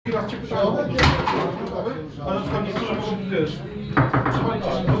Raz cię pytałem, ale na przykład niektórzy mogą, wiesz, przewalić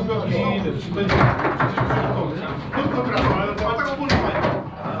się do zgodki i wiesz, będzie przecież gotowy. No brawo, ale tak ogólnie fajnie.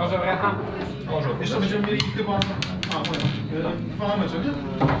 Może recha? Może. Jeszcze będziemy mieli chyba, dwa mecze, nie?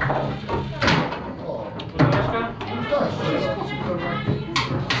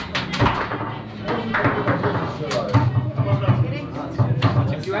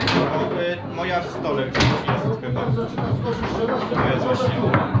 Moja w stole gdzieś jest chyba. To jest właśnie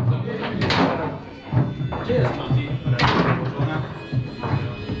ona. Gdzie jest Mati?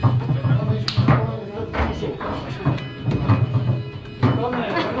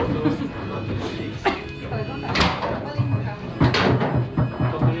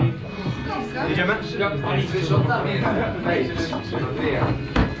 Jedziemy?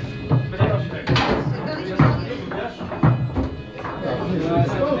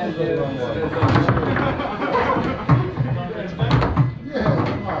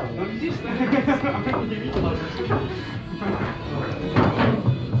 No widzisz? Nie widzę.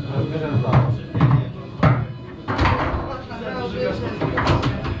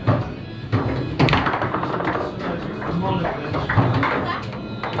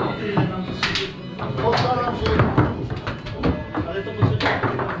 Ale to poczekaj.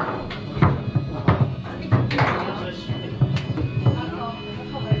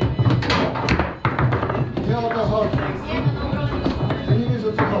 Nie o to chodzi. Ty nie wiesz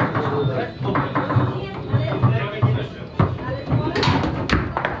o co chodzi.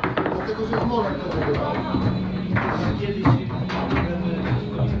 Dlatego, że jest Molek do tego dał.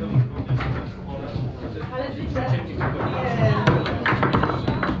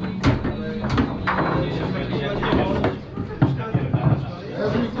 Ja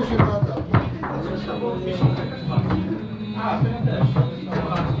z nich tu się lata.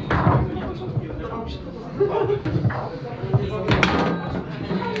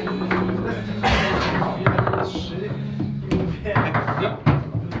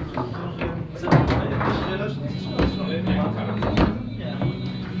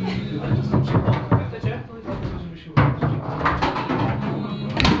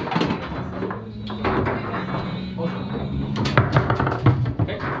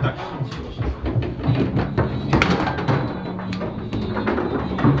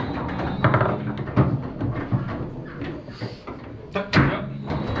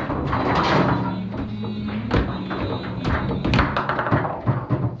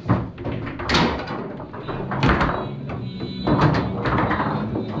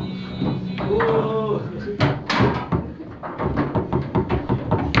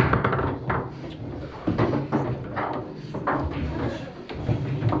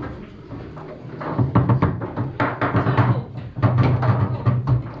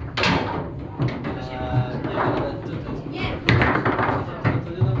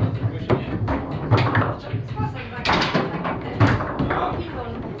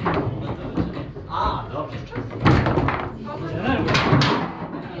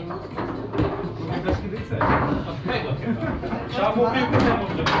 Trzeba było piłkę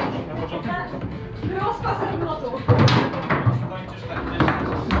może na początku. Rozpasem notu.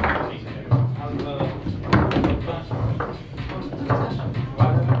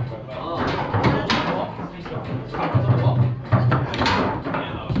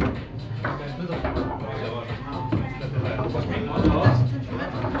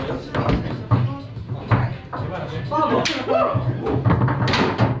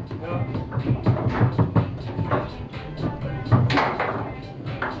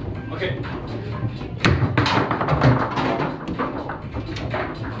 Okej.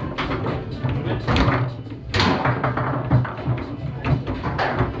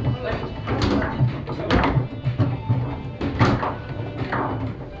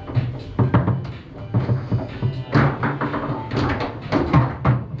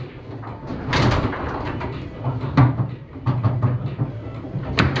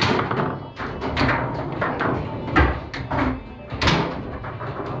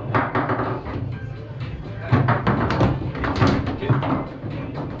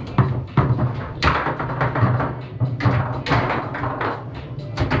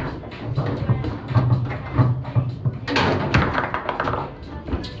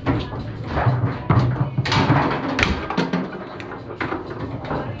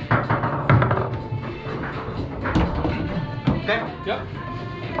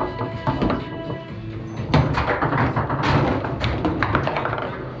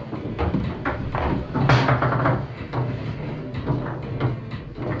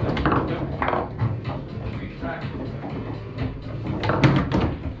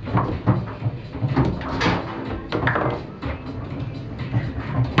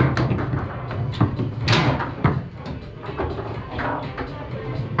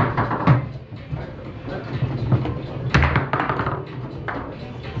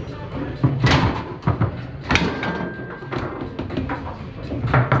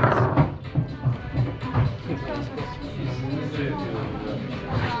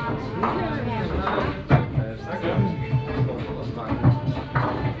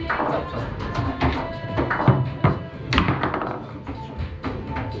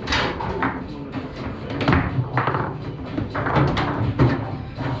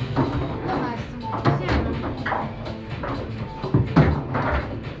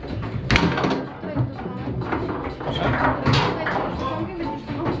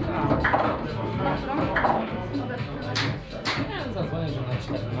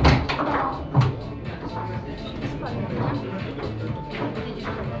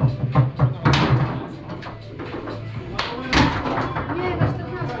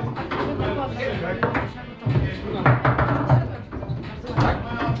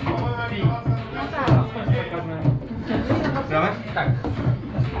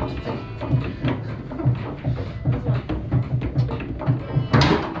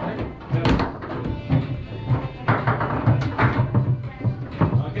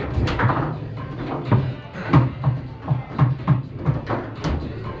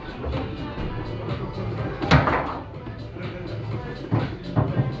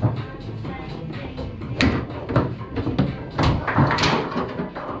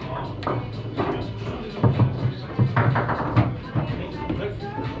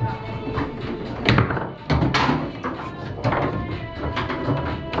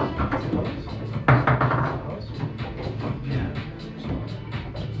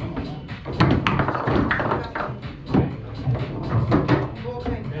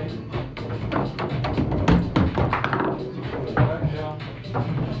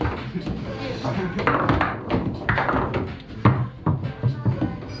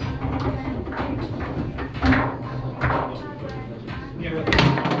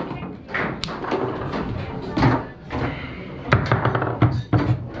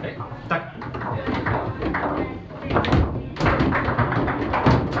 Tak.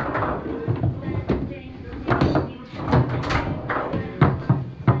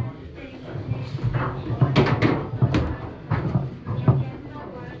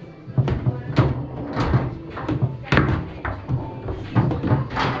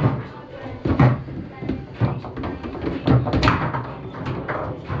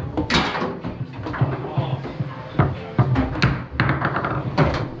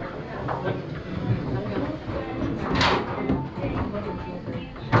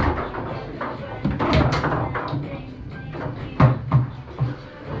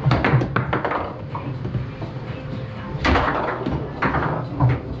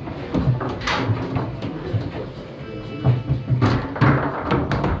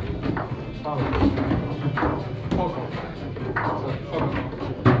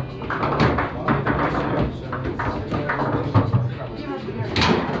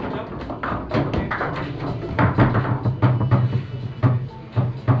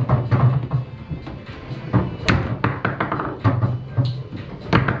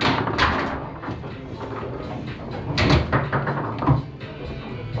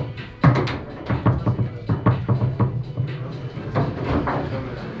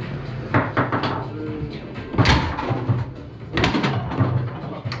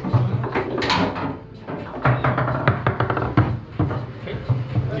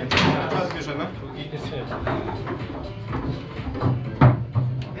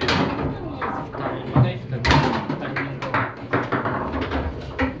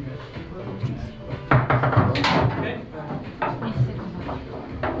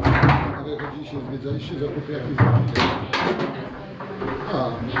 Zwiedzaliście zakupy jakieś zakupy?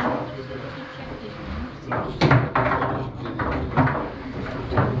 A.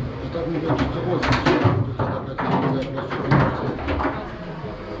 Tak mówię, czy co było? To taka telewizja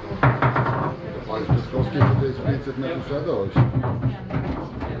ale z Piotrkowskiej to jest 500 metrów trzeba dojść.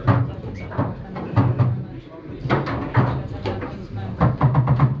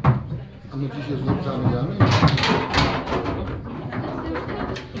 A my dzisiaj z Niemcami gramy?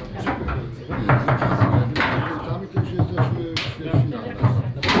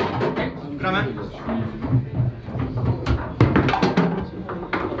 Gramy?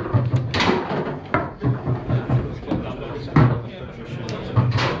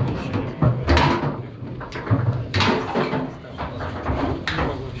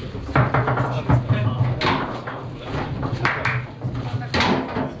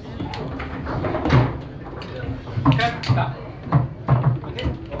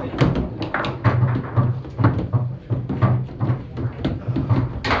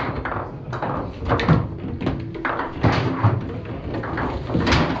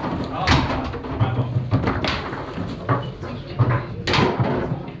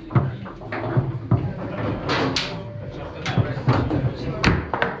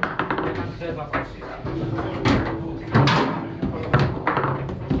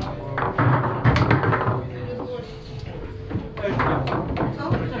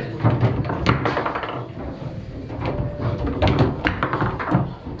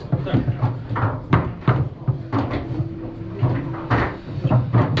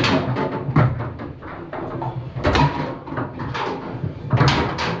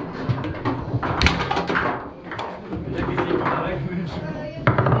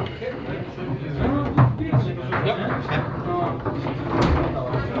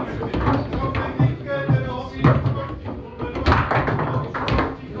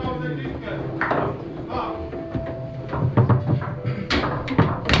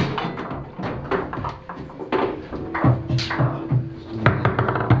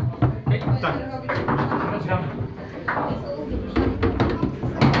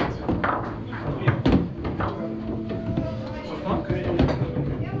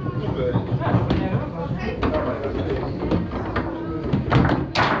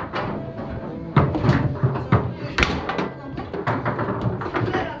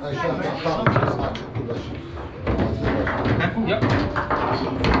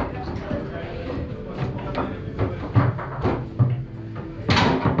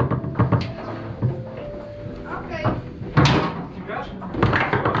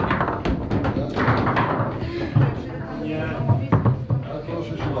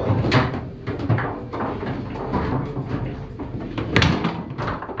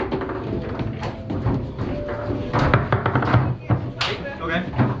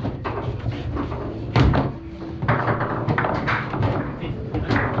 Okay.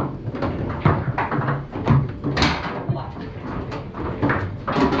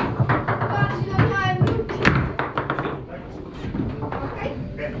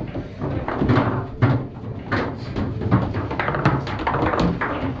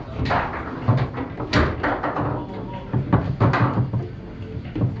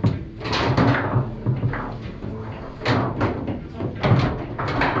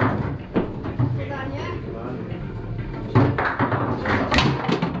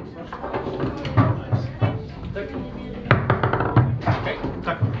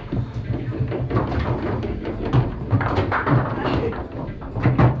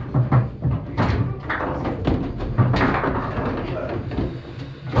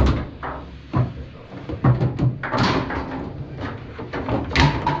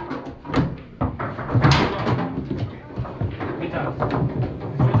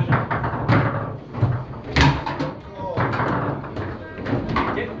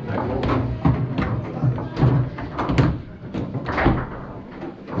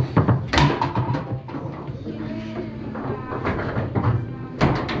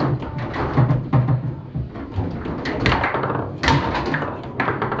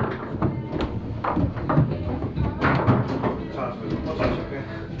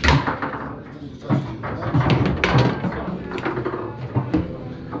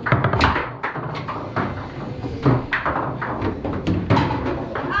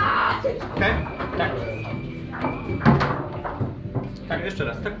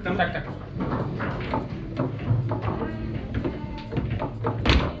 Tak, tak.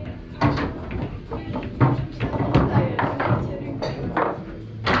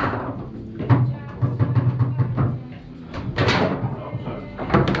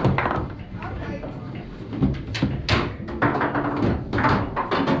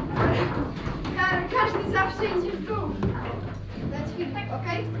 Każdy zawsze idzie w dół. Dać feedback,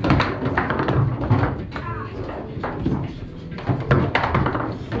 okej?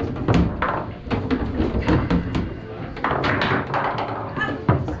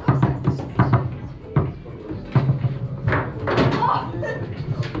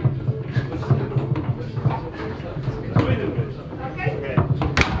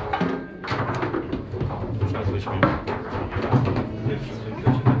 Trzeba coś mieć. Pierwszy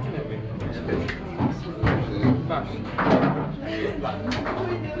słońce się Baw.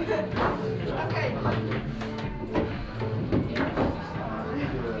 Okej.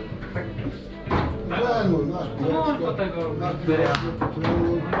 Trenuj, masz No, do piłeczkę. tego Masz Beja. piłeczkę,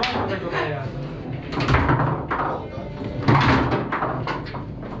 potrenuj. No, do tego Beja.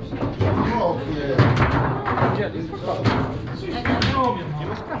 Mocnie. Gdzie? Jest spokojnie. Nie umiem. Nie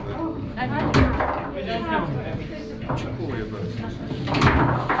ma sprawy. Powiedziałem, nie umiem. Dziękuję bardzo.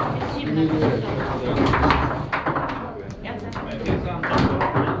 Nie, nie.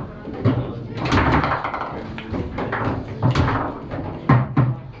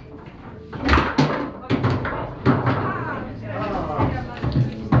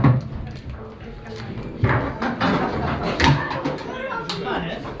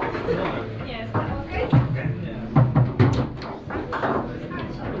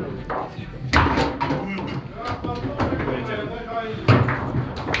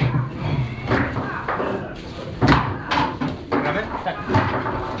 Gramy? Tak.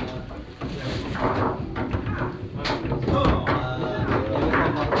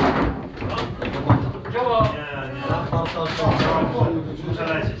 Dzieło.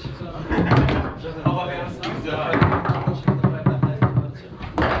 Przelecieć. Obowiązki.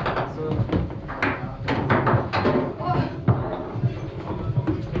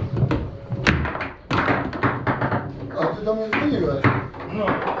 A ty do mnie dzwoniłeś. No,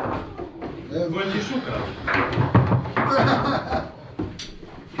 Ja byłem cię szukać.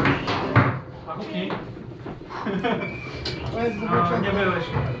 A kuchni? No, nie byłeś.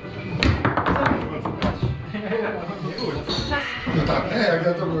 No tak, nie, jak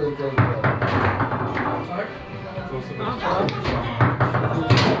ja to byłem, to